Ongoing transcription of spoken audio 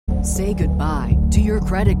Say goodbye to your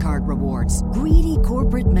credit card rewards. Greedy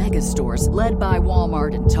corporate mega stores, led by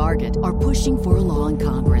Walmart and Target, are pushing for a law in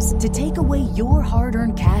Congress to take away your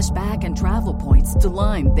hard-earned cash back and travel points to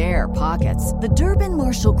line their pockets. The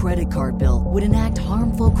Durbin-Marshall credit card bill would enact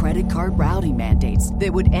harmful credit card routing mandates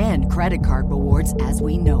that would end credit card rewards as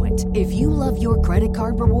we know it. If you love your credit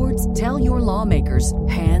card rewards, tell your lawmakers,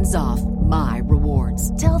 hands off my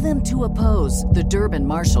rewards. Tell them to oppose the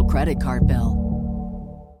Durbin-Marshall credit card bill.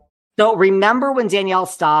 So remember when Danielle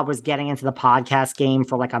Staub was getting into the podcast game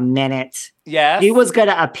for like a minute? Yes. She was going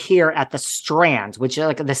to appear at the Strand, which is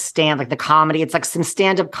like the stand, like the comedy. It's like some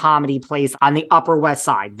stand-up comedy place on the Upper West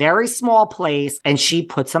Side. Very small place. And she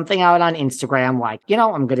put something out on Instagram like,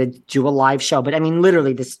 I'm going to do a live show. But I mean,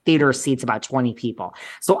 literally, this theater seats about 20 people.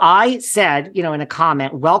 So I said, in a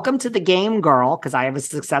comment, welcome to the game, girl, because I have a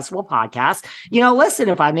successful podcast. Listen,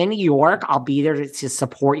 if I'm in New York, I'll be there to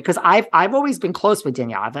support you. Because I've always been close with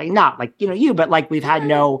Danielle. I've not like, you, but like we've had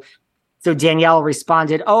no... So Danielle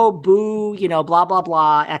responded, oh, boo, blah, blah,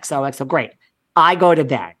 blah, XOXO. Great. I go to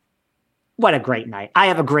bed. What a great night. I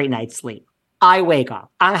have a great night's sleep. I wake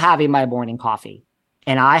up. I'm having my morning coffee.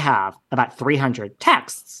 And I have about 300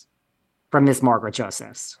 texts from Miss Margaret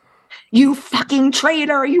Josephs. You fucking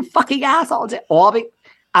traitor. You fucking asshole.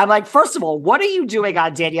 I'm like, first of all, what are you doing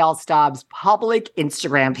on Danielle Staub's public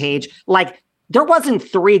Instagram page? Like, there wasn't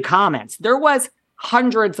 3 comments. There was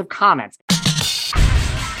hundreds of comments.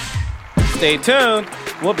 Stay tuned.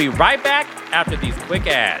 We'll be right back after these quick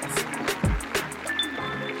ads.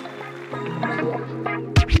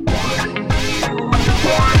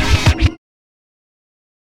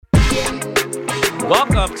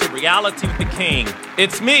 Welcome to Reality with the King.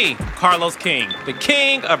 It's me, Carlos King, the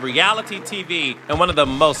king of reality TV and one of the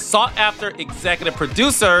most sought-after executive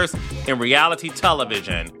producers in reality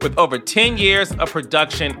television with over 10 years of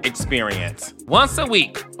production experience. Once a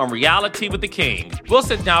week on Reality with the King, we'll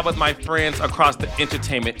sit down with my friends across the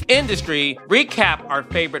entertainment industry, recap our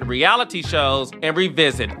favorite reality shows, and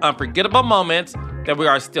revisit unforgettable moments that we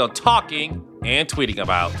are still talking and tweeting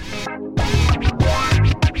about.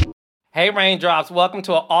 Hey, Raindrops, welcome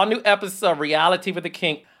to an all-new episode of Reality with the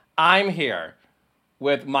King. I'm here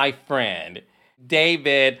with my friend,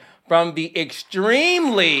 David, from the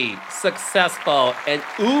extremely successful and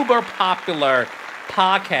uber-popular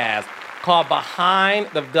podcast called Behind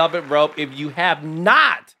the Velvet Rope. If you have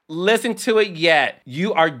not listened to it yet,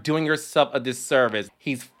 you are doing yourself a disservice.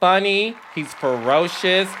 He's funny, he's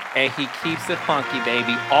ferocious, and he keeps it funky,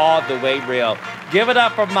 baby, all the way real. Give it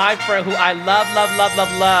up for my friend who I love,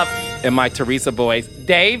 and my Teresa boys,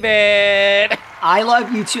 David. I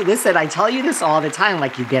love you too. Listen, I tell you this all the time.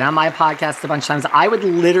 Like, you've been on my podcast a bunch of times. I would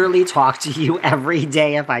literally talk to you every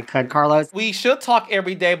day if I could, Carlos. We should talk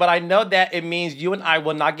every day, but I know that it means you and I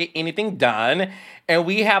will not get anything done. And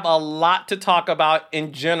we have a lot to talk about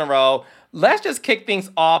in general. Let's just kick things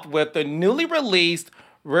off with the newly released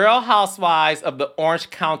Real Housewives of the Orange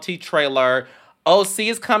County trailer. OC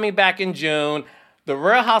is coming back in June. The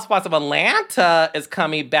Real Housewives of Atlanta is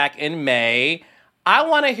coming back in May. I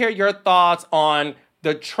want to hear your thoughts on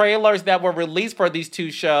the trailers that were released for these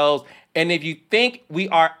 2 shows, and if you think we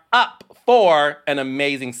are up for an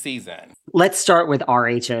amazing season. Let's start with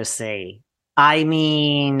RHOC. I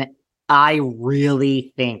mean, I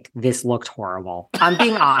really think this looked horrible. I'm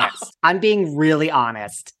being honest. I'm being really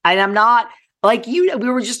honest. And I'm not, like we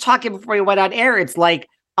were just talking before we went on air. It's like,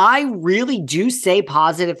 I really do say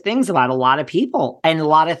positive things about a lot of people and a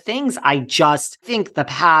lot of things. I just think the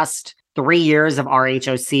past 3 years of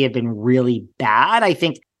RHOC have been really bad. I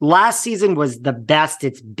think last season was the best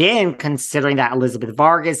it's been, considering that Elizabeth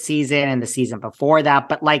Vargas season and the season before that.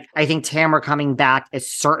 But like, I think Tamara coming back is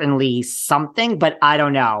certainly something, but I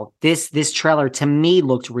don't know. This trailer to me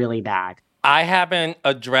looked really bad. I haven't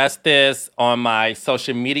addressed this on my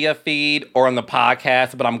social media feed or on the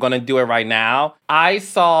podcast, but I'm going to do it right now. I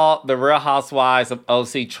saw the Real Housewives of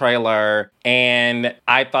OC trailer and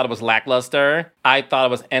I thought it was lackluster. I thought it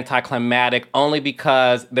was anticlimactic only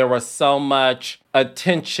because there was so much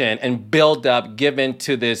attention and buildup given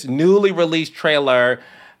to this newly released trailer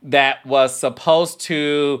that was supposed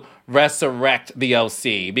to resurrect the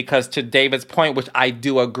OC. Because to David's point, which I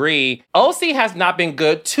do agree, OC has not been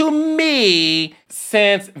good to me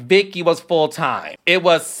since Vicky was full-time. It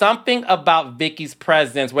was something about Vicky's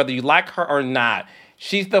presence, whether you like her or not.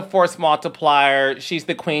 She's the force multiplier. She's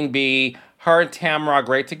the queen bee. Her and Tamara are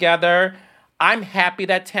great together. I'm happy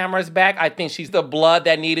that Tamara's back. I think she's the blood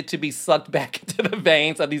that needed to be sucked back into the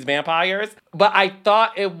veins of these vampires. But I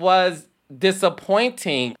thought it was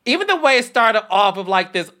disappointing. Even the way it started off with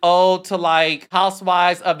like this ode to like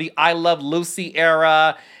Housewives of the I Love Lucy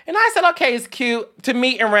era. And I said, okay, it's cute. To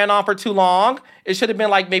me, it ran on for too long. It should have been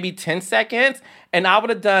like maybe 10 seconds. And I would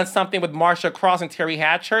have done something with Marsha Cross and Terry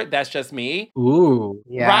Hatcher. That's just me. Ooh,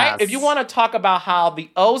 yes. Right? If you want to talk about how the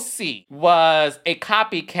OC was a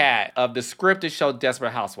copycat of the scripted show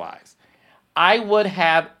Desperate Housewives, I would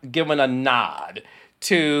have given a nod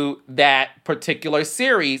to that particular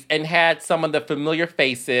series and had some of the familiar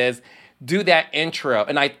faces do that intro.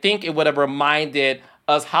 And I think it would have reminded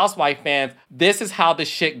us Housewife fans, this is how the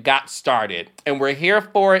shit got started. And we're here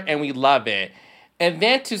for it and we love it. And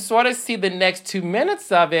then to sort of see the next 2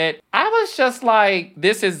 minutes of it, I was just like,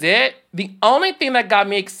 this is it. The only thing that got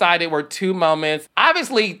me excited were 2 moments.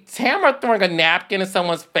 Obviously, Tamara throwing a napkin in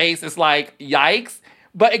someone's face is like, yikes.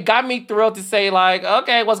 But it got me thrilled to say like,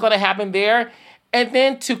 okay, what's going to happen there? And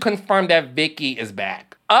then to confirm that Vicky is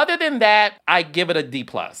back. Other than that, I give it a D+.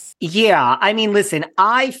 Yeah, I mean, listen,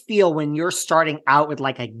 I feel when you're starting out with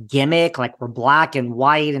like a gimmick, like we're black and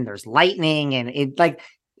white and there's lightning and it like,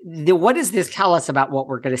 what does this tell us about what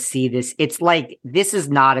we're going to see this? It's like, this is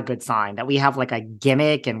not a good sign that we have like a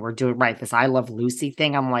gimmick and we're doing this I Love Lucy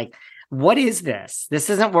thing. I'm like, what is this? This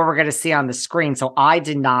isn't what we're going to see on the screen. So I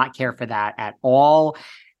did not care for that at all.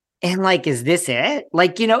 And like, is this it?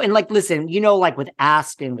 Like, and like, listen, like with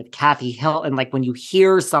Aspen, with Kathy Hilton, like when you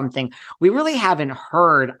hear something, we really haven't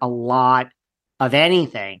heard a lot of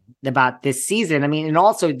anything about this season. I mean, and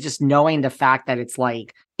also just knowing the fact that it's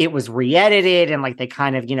like, it was re-edited and like they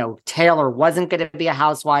kind of, Taylor wasn't going to be a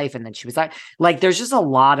housewife and then she was like, there's just a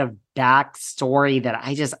lot of backstory that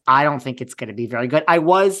I don't think it's going to be very good. I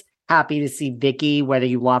was happy to see Vicky, whether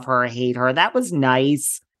you love her or hate her. That was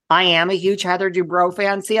nice. I am a huge Heather Dubrow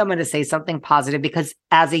fan. See, I'm going to say something positive because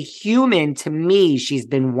as a human, to me, she's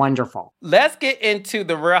been wonderful. Let's get into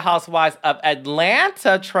the Real Housewives of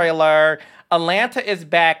Atlanta trailer. Atlanta is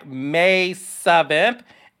back May 7th,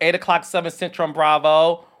 8 o'clock 7 Central on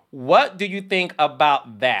Bravo. What do you think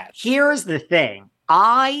about that? Here's the thing.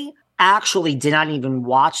 I actually did not even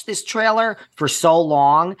watch this trailer for so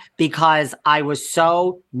long because I was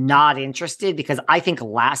so not interested because I think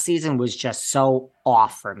last season was just so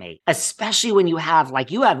off for me, especially when you have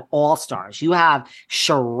all-stars. You have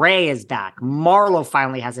Sheree is back. Marlo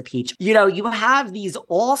finally has a peach. You have these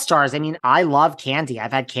all-stars. I mean, I love Candy.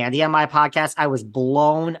 I've had Candy on my podcast. I was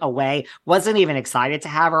blown away. Wasn't even excited to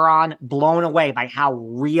have her on. Blown away by how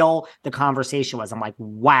real the conversation was. I'm like,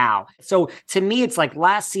 wow. So to me, it's like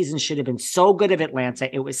last season should have been so good of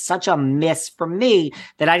Atlanta. It was such a miss for me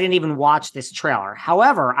that I didn't even watch this trailer.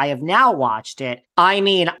 However, I have now watched it. I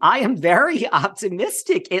mean, I am very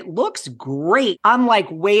optimistic. It looks great. I'm like,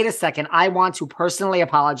 wait a second. I want to personally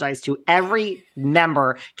apologize to every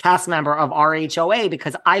cast member of RHOA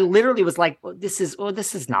because I literally was like, this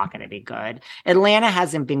is not going to be good. Atlanta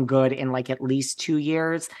hasn't been good in like at least 2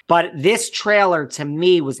 years. But this trailer to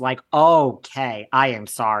me was like, okay, I am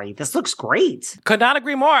sorry. This looks great. Could not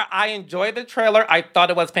agree more. I enjoyed the trailer. I thought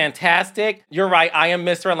it was fantastic. You're right. I am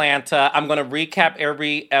Mr. Atlanta. I'm going to recap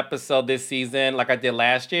every episode this season like I did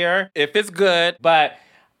last year, if it's good. But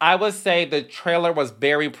I would say the trailer was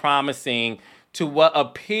very promising to what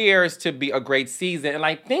appears to be a great season. And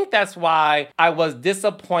I think that's why I was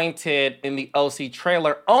disappointed in the OC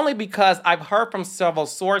trailer, only because I've heard from several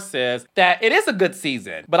sources that it is a good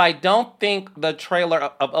season. But I don't think the trailer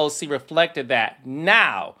of OC reflected that.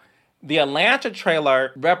 Now, the Atlanta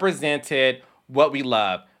trailer represented what we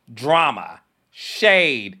love: drama,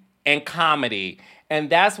 shade, and comedy. And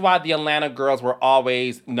that's why the Atlanta girls were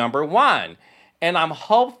always number one. And I'm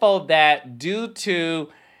hopeful that due to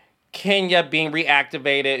Kenya being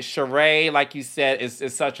reactivated, Sheree, like you said, is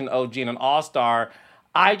such an OG and an all-star.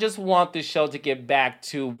 I just want the show to get back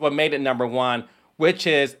to what made it number one, which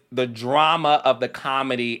is the drama of the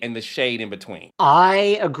comedy and the shade in between.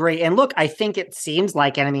 I agree. And look, I think it seems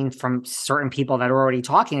like, and I mean, from certain people that are already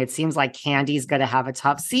talking, it seems like Candy's going to have a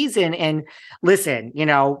tough season. And listen,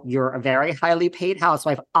 you're a very highly paid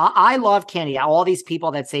housewife. I love Candy. All these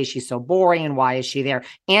people that say she's so boring and why is she there?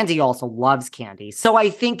 Andy also loves Candy. So I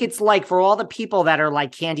think it's like for all the people that are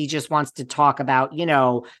like, Candy just wants to talk about,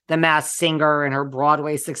 the Masked Singer and her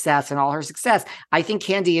Broadway success and all her success. I think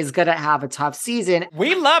Candy is going to have a tough season.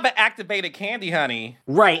 We love an activated Candy, honey.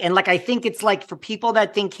 Right. And like, I think it's like for people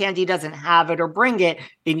that think Candy doesn't have it or bring it,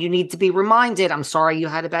 then you need to be reminded, I'm sorry you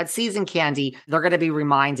had a bad season, Candy. They're going to be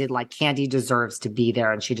reminded like Candy deserves to be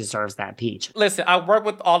there and she deserves that peach. Listen, I worked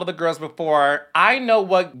with all of the girls before. I know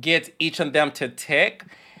what gets each of them to tick.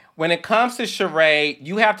 When it comes to Sheree,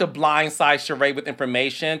 you have to blindside Sheree with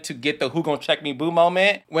information to get the who gonna check me boo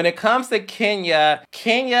moment. When it comes to Kenya,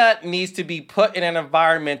 Kenya needs to be put in an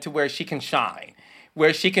environment to where she can shine,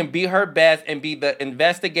 where she can be her best and be the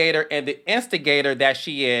investigator and the instigator that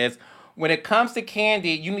she is. When it comes to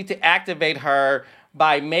Candy, you need to activate her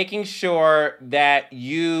by making sure that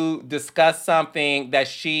you discuss something that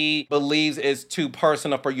she believes is too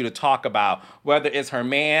personal for you to talk about, whether it's her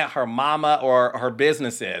man, her mama, or her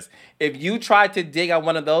businesses. If you try to dig at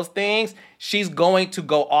one of those things, she's going to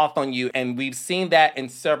go off on you. And we've seen that in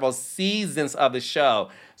several seasons of the show.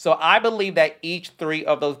 So I believe that each three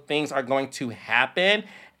of those things are going to happen.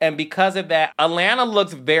 And because of that, Atlanta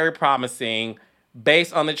looks very promising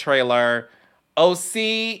based on the trailer.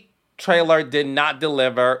 OC trailer did not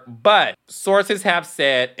deliver, but sources have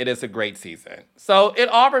said it is a great season. So it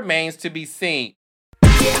all remains to be seen. Ooh,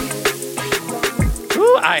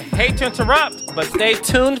 I hate to interrupt, but stay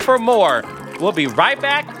tuned for more. We'll be right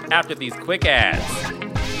back after these quick ads.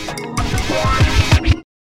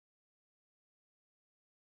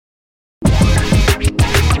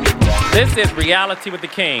 This is Reality with the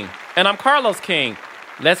King, and I'm Carlos King.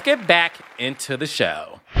 Let's get back into the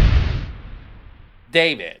show.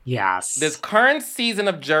 David. Yes. This current season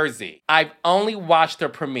of Jersey, I've only watched the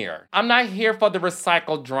premiere. I'm not here for the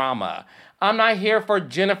recycled drama. I'm not here for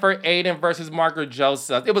Jennifer Aiden versus Margaret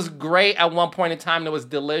Joseph. It was great at one point in time. It was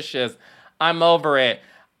delicious. I'm over it.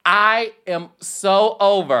 I am so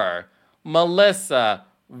over Melissa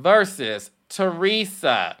versus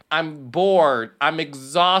Teresa. I'm bored. I'm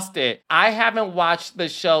exhausted. I haven't watched the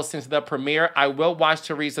show since the premiere. I will watch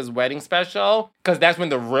Teresa's wedding special because that's when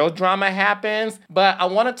the real drama happens. But I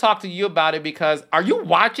want to talk to you about it because are you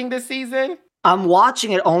watching this season? I'm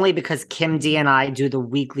watching it only because Kim D and I do the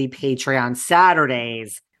weekly Patreon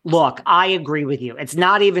Saturdays. Look, I agree with you. It's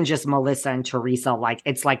not even just Melissa and Teresa.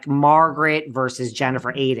 It's like Margaret versus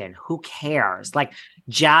Jennifer Aiden. Who cares? Like,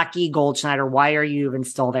 Jackie Goldschneider, why are you even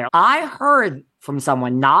still there? I heard from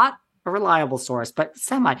someone, not a reliable source, but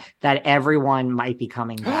semi, that everyone might be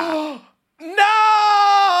coming back.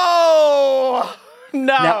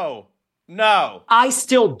 No. I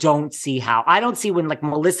still don't see how. I don't see when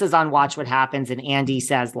Melissa's on Watch What Happens and Andy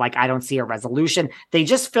says I don't see a resolution. They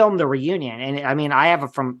just filmed the reunion. And I mean, I have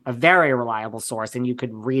it from a very reliable source and you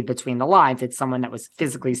could read between the lines. It's someone that was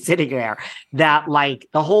physically sitting there that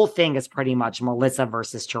the whole thing is pretty much Melissa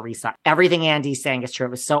versus Teresa. Everything Andy's saying is true.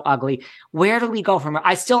 It was so ugly. Where do we go from here?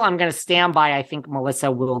 I'm going to stand by. I think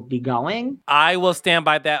Melissa will be going. I will stand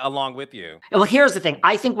by that along with you. Well, here's the thing.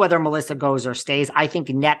 I think whether Melissa goes or stays, I think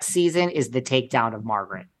next season is the takedown of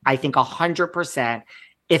Margaret. I think 100%.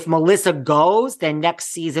 If Melissa goes, then next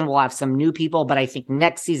season we'll have some new people. But I think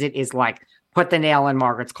next season is put the nail in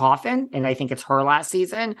Margaret's coffin. And I think it's her last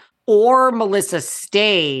season. Or Melissa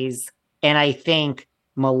stays. And I think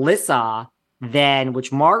Melissa then,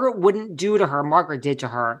 which Margaret wouldn't do to her, Margaret did to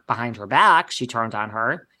her behind her back. She turned on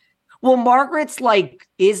her. Well, Margaret's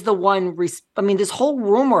is the one. This whole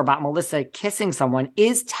rumor about Melissa kissing someone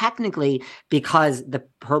is technically because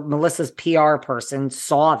Melissa's PR person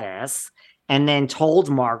saw this and then told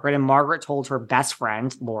Margaret, and Margaret told her best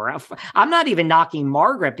friend, Laura. I'm not even knocking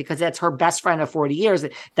Margaret because that's her best friend of 40 years.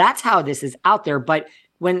 That's how this is out there. But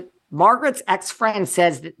when Margaret's ex-friend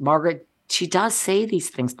says that Margaret, she does say these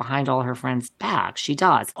things behind all her friends' back. She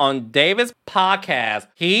does. On David's podcast,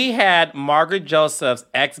 he had Margaret Joseph's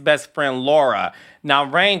ex-best friend, Laura. Now,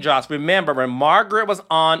 Raindrops, remember, when Margaret was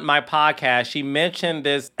on my podcast, she mentioned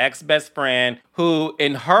this ex-best friend who,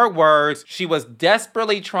 in her words, she was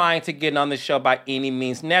desperately trying to get on the show by any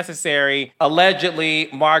means necessary. Allegedly,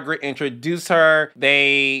 Margaret introduced her.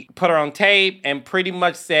 They put her on tape and pretty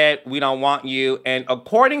much said, "We don't want you." And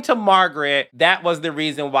according to Margaret, that was the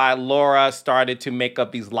reason why Laura started to make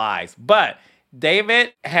up these lies. But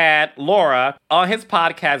David had Laura on his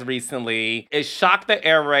podcast recently. It shocked the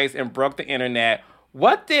airwaves and broke the internet.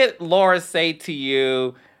 What did Laura say to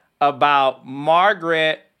you about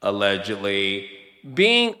Margaret allegedly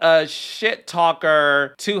being a shit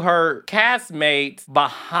talker to her castmates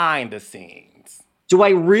behind the scenes? Do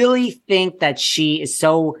I really think that she is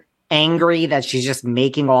so angry that she's just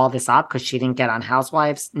making all this up because she didn't get on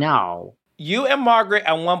Housewives? No. You and Margaret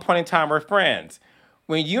at one point in time were friends.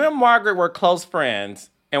 When you and Margaret were close friends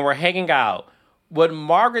and were hanging out, would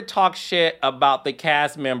Margaret talk shit about the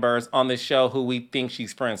cast members on the show who we think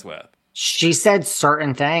she's friends with? She said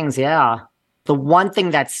certain things, yeah. The one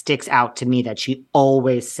thing that sticks out to me that she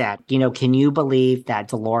always said, can you believe that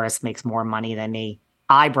Dolores makes more money than me?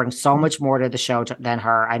 I bring so much more to the show than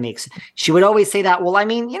her. She would always say that. Well, I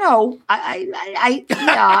mean,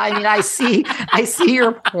 I see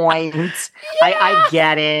your point. Yeah. I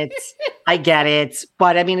get it.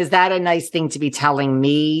 But I mean, is that a nice thing to be telling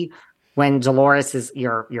me when Dolores is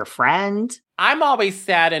your friend? I'm always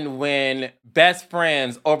saddened when best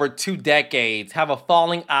friends over 2 decades have a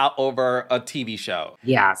falling out over a TV show.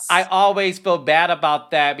 Yes. I always feel bad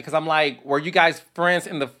about that because I'm like, were you guys friends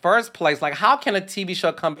in the first place? Like, how can a TV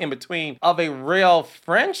show come in between of a real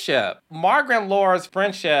friendship? Margaret and Laura's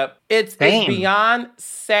friendship, it's beyond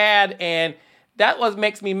sad, and that what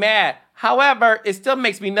makes me mad. However, it still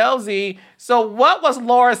makes me nosy. So what was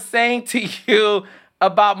Laura saying to you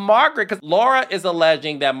about Margaret? Because Laura is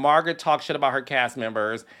alleging that Margaret talked shit about her cast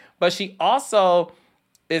members, but she also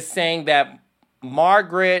is saying that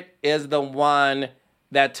Margaret is the one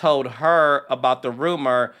that told her about the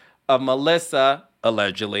rumor of Melissa,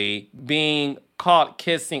 allegedly, being caught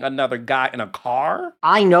kissing another guy in a car.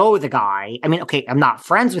 I know the guy. I mean, okay, I'm not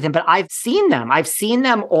friends with him, but I've seen them. I've seen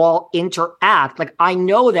them all interact. Like, I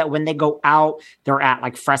know that when they go out, they're at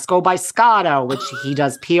like Fresco by Scotto, which he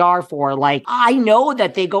does PR for. Like, I know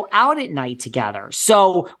that they go out at night together.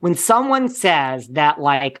 So when someone says that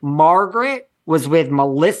like Margaret was with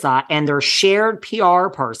Melissa and their shared PR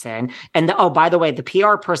person. And by the way, the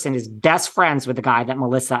PR person is best friends with the guy that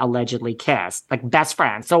Melissa allegedly kissed, like best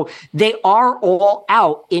friends. So they are all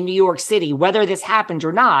out in New York City, whether this happened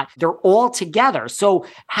or not, they're all together. So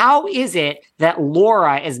how is it that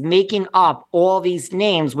Laura is making up all these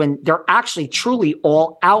names when they're actually truly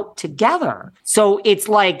all out together? So it's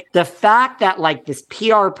like the fact that like this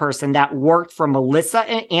PR person that worked for Melissa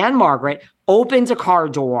and Margaret opened a car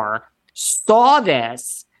door, saw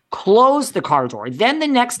this, closed the car door. Then the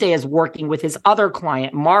next day is working with his other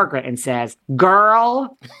client, Margaret, and says,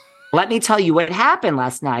 girl, let me tell you what happened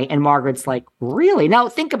last night. And Margaret's like, really? Now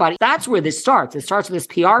think about it. That's where this starts. It starts with this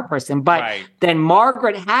PR person. But then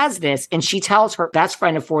Margaret has this and she tells her best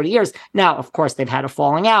friend of 40 years. Now, of course, they've had a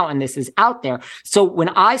falling out and this is out there. So when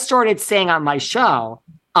I started saying on my show,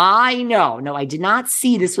 I know, no, I did not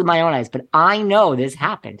see this with my own eyes, but I know this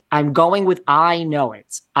happened. I'm going with I know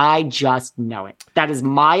it. I just know it. That is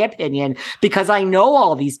my opinion because I know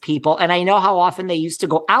all these people and I know how often they used to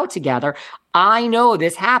go out together. I know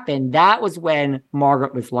this happened. That was when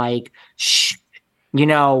Margaret was like, shh,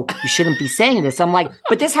 you shouldn't be saying this. I'm like,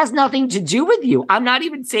 but this has nothing to do with you. I'm not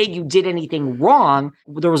even saying you did anything wrong.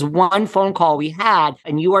 There was one phone call we had,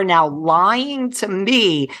 and you are now lying to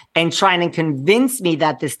me and trying to convince me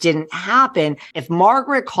that this didn't happen. If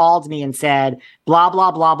Margaret called me and said, blah,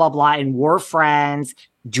 blah, blah, blah, blah, and we're friends,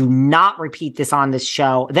 do not repeat this on this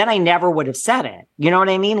show, then I never would have said it. You know what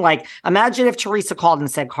I mean? Like, imagine if Teresa called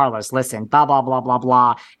and said, Carlos, listen, blah, blah, blah, blah,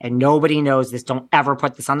 blah, and nobody knows this. Don't ever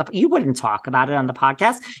put this on you wouldn't talk about it on the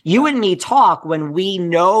podcast. You and me talk when we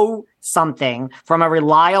know something from a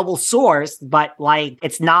reliable source, but like,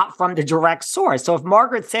 it's not from the direct source. So if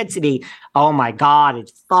Margaret said to me, oh my God,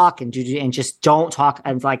 it's fucking, and just don't talk,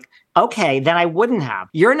 I was like, okay, then I wouldn't have.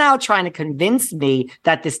 You're now trying to convince me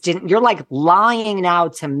that this didn't, you're like lying now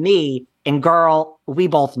to me. And girl, we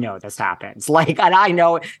both know this happens. Like, and I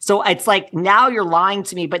know. So it's like, now you're lying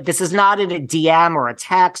to me, but this is not in a DM or a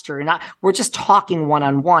text or not. We're just talking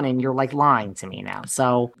one-on-one and you're like lying to me now.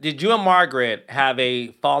 So did you and Margaret have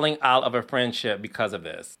a falling out of a friendship because of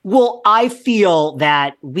this? Well, I feel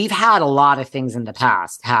that we've had a lot of things in the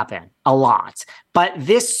past happen, a lot. But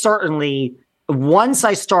this certainly, once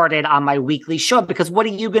I started on my weekly show, because what are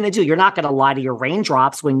you going to do? You're not going to lie to your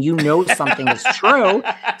raindrops when you know something is true.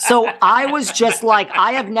 So I was just like,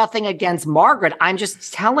 I have nothing against Margaret. I'm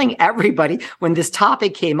just telling everybody when this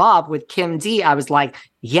topic came up with Kim D, I was like,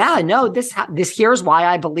 yeah, no, this here's why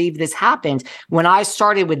I believe this happened. When I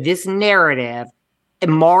started with this narrative,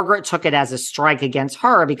 and Margaret took it as a strike against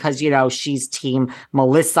her because, she's team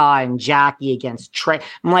Melissa and Jackie against Trey.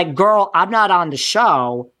 I'm like, girl, I'm not on the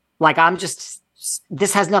show. Like,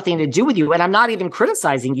 this has nothing to do with you. And I'm not even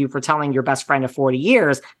criticizing you for telling your best friend of 40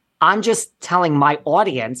 years. I'm just telling my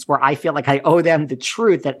audience where I feel like I owe them the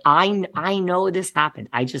truth that I know this happened.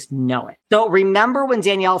 I just know it. So remember when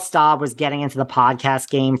Danielle Staub was getting into the podcast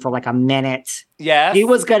game for like a minute? Yes. He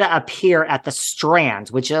was going to appear at the Strand,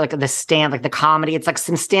 which is like the stand, like the comedy. It's like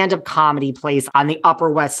some stand-up comedy place on the Upper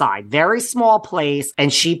West Side. Very small place.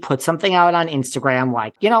 And she put something out on Instagram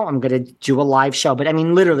like, I'm going to do a live show. But I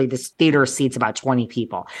mean, literally, this theater seats about 20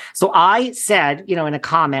 people. So I said, in a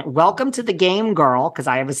comment, welcome to the game, girl, because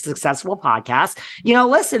I have a successful podcast.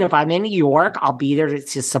 Listen, if I'm in New York, I'll be there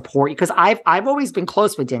to support you. Because I've always been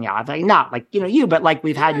close with Danielle. I've like, not like, you, but like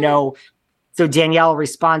we've had no... So Danielle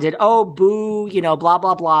responded, oh, boo, blah,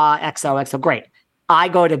 blah, blah, XOXO. Great. I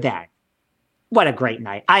go to bed. What a great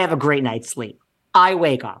night. I have a great night's sleep. I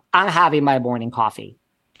wake up. I'm having my morning coffee.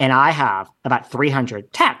 And I have about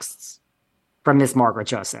 300 texts from Miss Margaret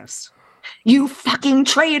Josephs. You fucking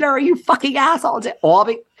traitor. You fucking asshole.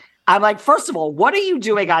 I'm like, first of all, what are you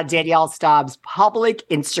doing on Danielle Staub's public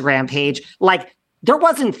Instagram page? Like, there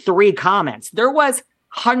wasn't 3 comments. There was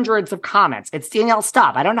hundreds of comments. It's Danielle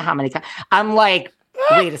Staub. I don't know how many. I'm like,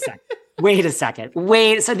 wait a second.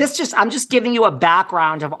 So I'm just giving you a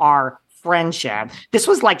background of our friendship. This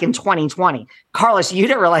was like in 2020. Carlos, you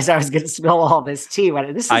didn't realize I was going to spill all this tea.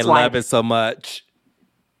 I love it so much.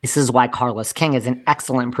 This is why Carlos King is an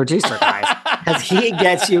excellent producer, guys, because he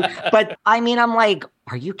gets you. But I mean, I'm like,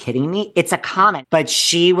 are you kidding me? It's a comment. But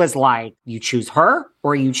she was like, you choose her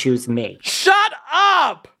or you choose me. Shut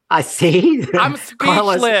up! I see. I'm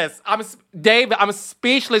speechless. David, I'm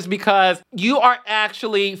speechless because you are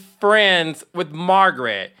actually friends with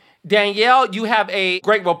Margaret. Danielle, you have a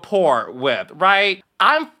great rapport with, right?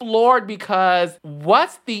 I'm floored because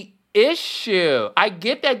what's the issue? I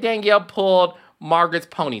get that Danielle pulled Margaret's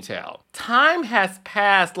ponytail. Time has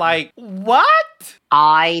passed. Like, what?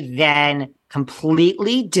 I then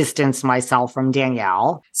completely distanced myself from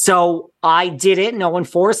Danielle. So I did it. No one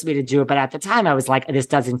forced me to do it. But at the time, I was like, this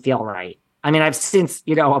doesn't feel right. I mean, I've since,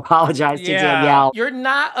 apologized to Danielle. You're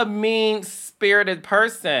not a mean-spirited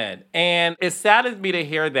person. And it saddens me to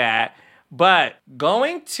hear that. But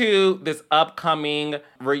going to this upcoming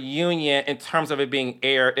reunion in terms of it being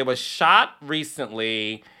aired, it was shot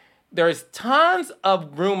recently. There's tons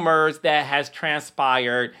of rumors that has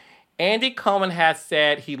transpired. Andy Cohen has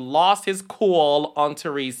said he lost his cool on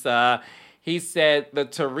Teresa. He said the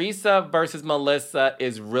Teresa versus Melissa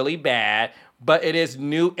is really bad, but it is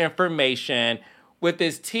new information. With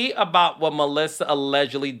this tea about what Melissa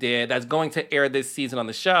allegedly did that's going to air this season on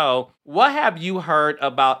the show, what have you heard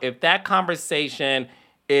about if that conversation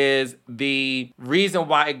is the reason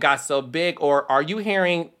why it got so big, or are you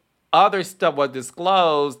hearing other stuff was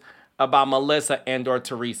disclosed about Melissa and or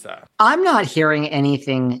Teresa? I'm not hearing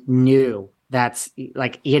anything new. That's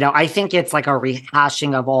like, I think it's like a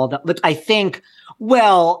rehashing of all the, look, I think,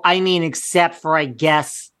 except for, I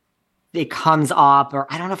guess, it comes up, or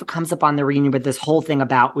I don't know if it comes up on the reunion, but this whole thing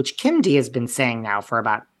about, which Kim D has been saying now for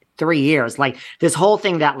about 3 years, like this whole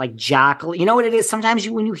thing that like Jacqueline, you know what it is? Sometimes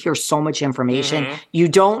when you hear so much information, you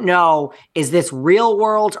don't know, is this real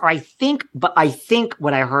world? Or I think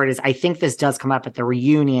what I heard is, I think this does come up at the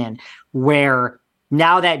reunion where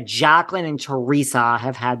now that Jacqueline and Teresa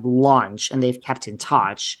have had lunch and they've kept in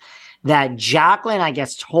touch, that Jacqueline, I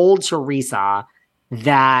guess, told Teresa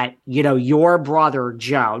that, your brother,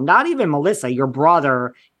 Joe, not even Melissa, your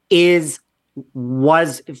brother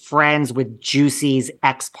was friends with Juicy's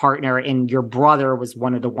ex-partner, and your brother was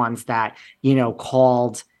one of the ones that,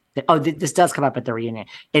 called, this does come up at the reunion,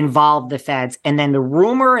 involved the feds. And then the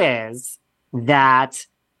rumor is that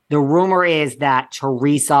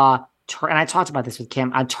Teresa, and I talked about this with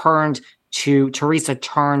Kim, Teresa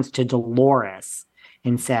turns to Dolores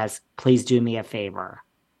and says, please do me a favor.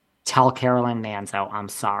 Tell Carolyn Manzo I'm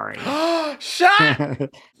sorry.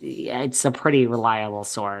 Shut! Yeah, it's a pretty reliable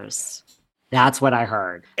source. That's what I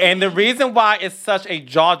heard. And the reason why it's such a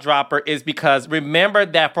jaw dropper is because remember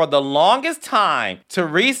that for the longest time,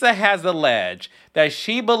 Teresa has alleged that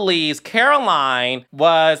she believes Caroline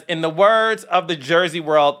was, in the words of the Jersey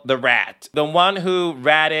world, the rat, the one who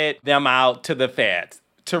ratted them out to the feds.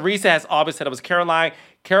 Teresa has always said it was Caroline.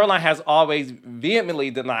 Caroline has always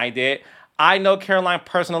vehemently denied it. I know Caroline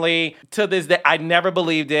personally. To this day, I never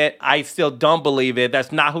believed it. I still don't believe it.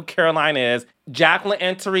 That's not who Caroline is. Jacqueline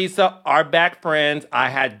and Teresa are back friends. I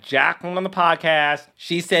had Jacqueline on the podcast.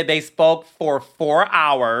 She said they spoke for 4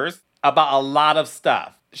 hours about a lot of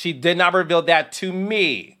stuff. She did not reveal that to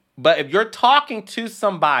me. But if you're talking to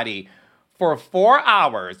somebody for 4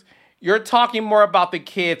 hours, you're talking more about the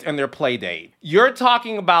kids and their play date. You're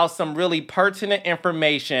talking about some really pertinent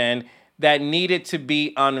information that needed to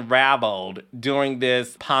be unraveled during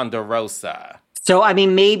this Ponderosa. So, I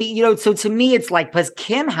mean, maybe, so to me, it's like, because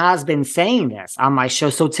Kim has been saying this on my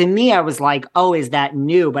show. So to me, I was like, oh, is that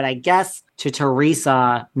new? But I guess to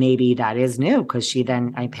Teresa, maybe that is new, because she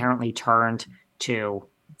then apparently turned to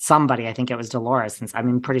somebody. I think it was Dolores. Since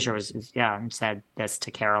I'm pretty sure it was, said this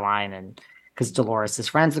to Caroline, and because Dolores is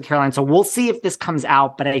friends with Caroline. So we'll see if this comes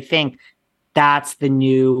out. But I think that's the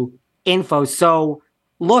new info. So,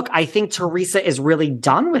 look, I think Teresa is really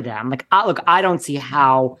done with them. Like, I don't see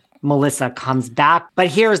how Melissa comes back. But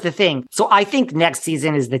here's the thing. So I think next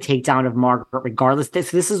season is the takedown of Margaret regardless.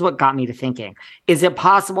 This is what got me to thinking. Is it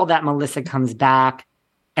possible that Melissa comes back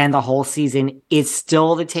and the whole season is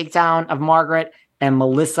still the takedown of Margaret, and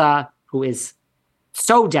Melissa, who is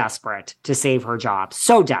so desperate to save her job,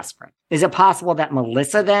 so desperate. Is it possible that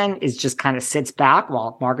Melissa then is just kind of sits back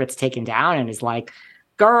while Margaret's taken down and is like,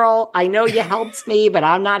 girl, I know you helped me, but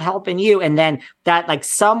I'm not helping you. And then that like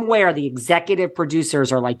somewhere the executive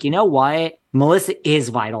producers are like, you know what? Melissa is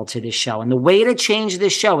vital to this show. And the way to change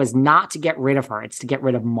this show is not to get rid of her. It's to get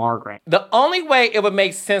rid of Margaret. The only way it would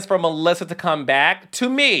make sense for Melissa to come back, to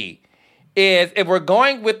me, is if we're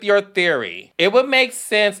going with your theory, it would make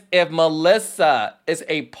sense if Melissa is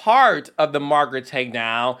a part of the Margaret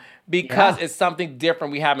takedown because it's something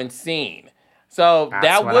different we haven't seen. So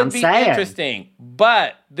that would be interesting.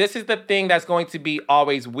 But this is the thing that's going to be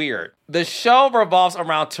always weird. The show revolves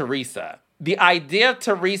around Teresa. The idea of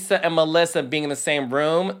Teresa and Melissa being in the same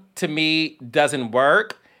room, to me, doesn't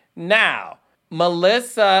work. Now,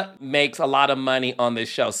 Melissa makes a lot of money on this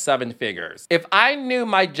show, 7 figures. If I knew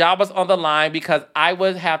my job was on the line, because I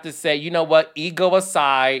would have to say, you know what, ego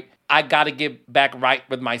aside, I got to get back right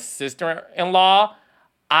with my sister-in-law,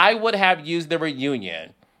 I would have used the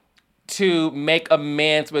reunion to make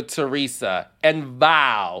amends with Teresa and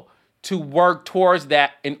vow to work towards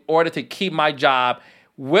that in order to keep my job.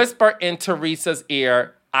 Whisper in Teresa's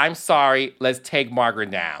ear, I'm sorry, let's take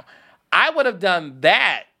Margaret down. I would have done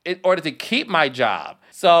that in order to keep my job.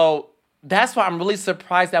 So that's why I'm really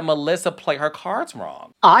surprised that Melissa played her cards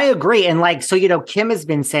wrong. I agree. And like, so, Kim has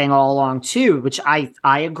been saying all along too, which I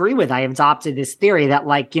agree with. I adopted this theory that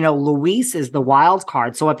like, Luis is the wild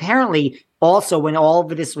card. So apparently also when all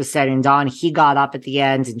of this was said and done, he got up at the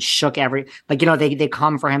end and shook they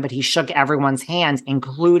come for him, but he shook everyone's hands,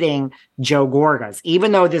 including Joe Gorga's.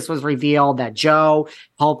 Even though this was revealed that Joe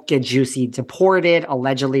helped get Juicy deported,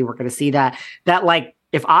 allegedly, we're going to see that like,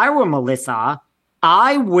 if I were Melissa,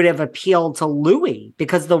 I would have appealed to Louis,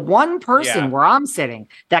 because the one person where I'm sitting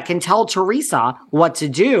that can tell Teresa what to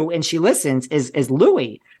do and she listens is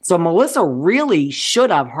Louis. So Melissa really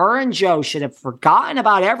her and Joe should have forgotten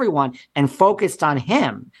about everyone and focused on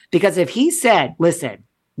him. Because if he said, listen,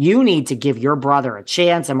 you need to give your brother a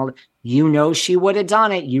chance, and she would have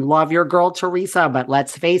done it. You love your girl Teresa, but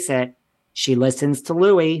let's face it, she listens to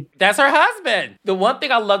Louis. That's her husband. The one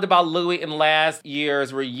thing I loved about Louis in last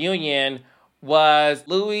year's reunion was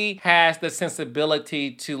Louis has the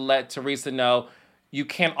sensibility to let Teresa know you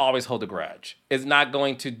can't always hold a grudge. It's not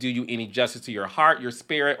going to do you any justice to your heart, your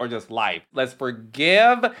spirit, or just life. Let's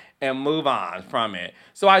forgive and move on from it.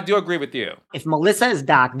 So I do agree with you. If Melissa is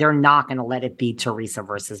back, they're not going to let it be Teresa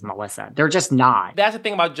versus Melissa. They're just not. That's the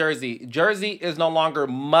thing about Jersey. Jersey is no longer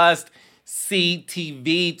must-see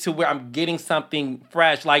TV to where I'm getting something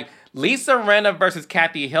fresh. Like Lisa Rinna versus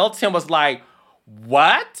Kathy Hilton was like,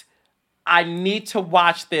 what? I need to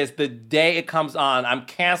watch this the day it comes on. I'm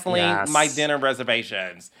canceling my dinner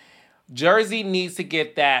reservations. Jersey needs to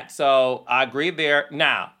get that. So I agree there.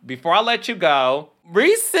 Now, before I let you go,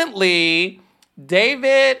 recently,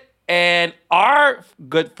 David and our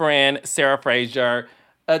good friend, Sarah Fraser,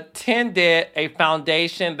 attended a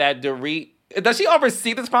foundation that does she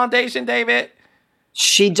oversee this foundation, David?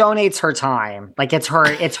 She donates her time. Like it's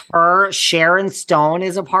her. Sharon Stone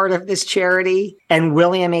is a part of this charity, and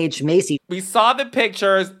William H. Macy. We saw the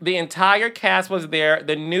pictures. The entire cast was there.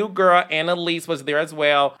 The new girl, Annalise, was there as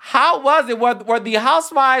well. How was it? Were the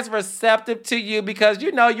housewives receptive to you? Because,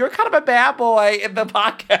 you're kind of a bad boy in the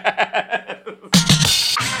podcast.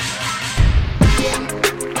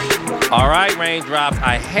 All right, Raindrops,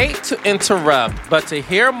 I hate to interrupt, but to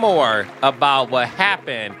hear more about what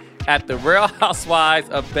happened at the Real Housewives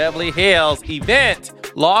of Beverly Hills event,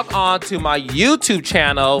 log on to my YouTube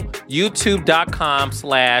channel,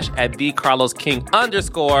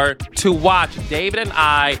 youtube.com/@thecarlosking_ to watch David and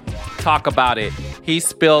I talk about it. He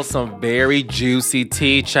spilled some very juicy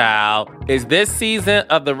tea, child. Is this season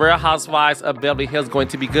of the Real Housewives of Beverly Hills going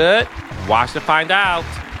to be good? Watch to find out.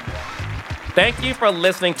 Thank you for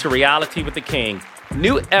listening to Reality with the King.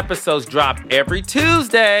 New episodes drop every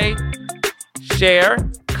Tuesday. Share,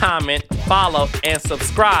 comment, follow, and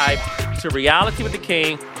subscribe to Reality with the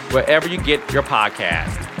King wherever you get your podcast.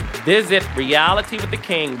 Visit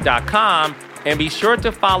realitywiththeking.com and be sure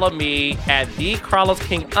to follow me at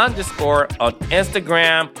thecarlosking_ on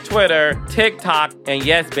Instagram, Twitter, TikTok, and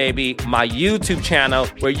yes, baby, my YouTube channel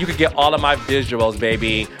where you can get all of my visuals,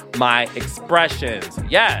 baby, my expressions.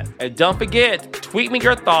 Yes, and don't forget, tweet me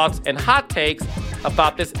your thoughts and hot takes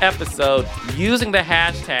about this episode using the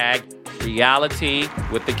hashtag Reality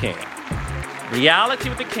with the King. Reality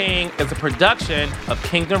with the King is a production of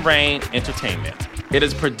Kingdom Reign Entertainment. It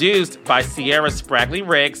is produced by Sierra Spragley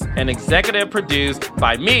Ricks and executive produced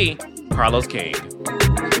by me, Carlos King.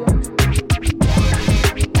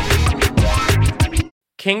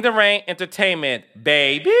 Kingdom Reign Entertainment,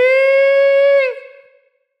 baby!